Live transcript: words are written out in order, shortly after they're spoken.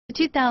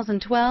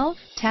2012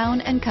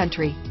 Town &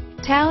 Country.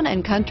 Town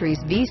 & Country's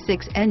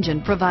V6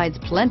 engine provides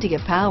plenty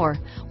of power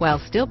while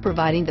still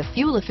providing the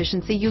fuel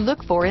efficiency you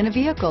look for in a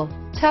vehicle.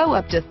 Tow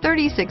up to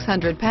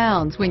 3,600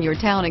 pounds when your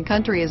Town &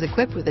 Country is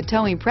equipped with a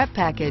towing prep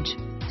package.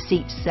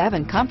 Seat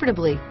 7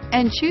 comfortably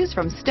and choose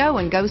from stow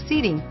and go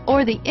seating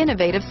or the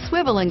innovative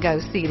swivel and go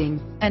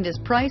seating, and is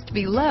priced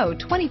below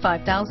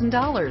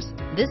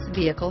 $25,000. This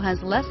vehicle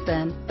has less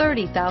than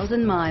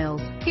 30,000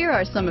 miles. Here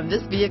are some of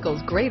this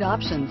vehicle's great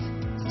options: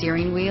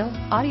 steering wheel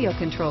audio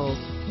controls,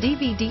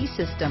 DVD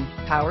system,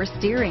 power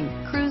steering,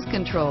 cruise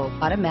control,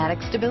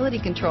 automatic stability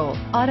control,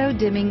 auto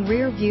dimming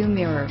rear view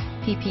mirror,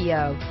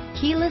 PPO,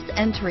 keyless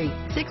entry,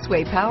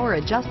 6-way power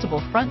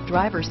adjustable front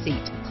driver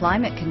seat,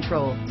 climate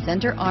control,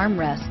 center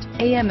armrest,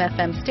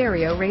 AM/FM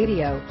stereo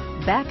radio,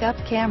 backup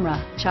camera,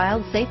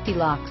 child safety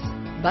locks,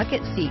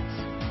 bucket seats,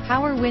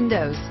 power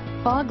windows,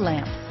 fog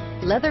lamps,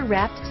 leather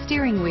wrapped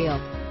steering wheel,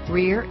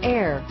 rear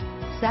air,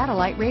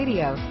 satellite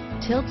radio,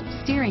 tilt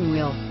steering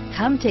wheel.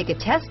 Come take a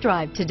test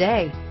drive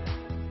today.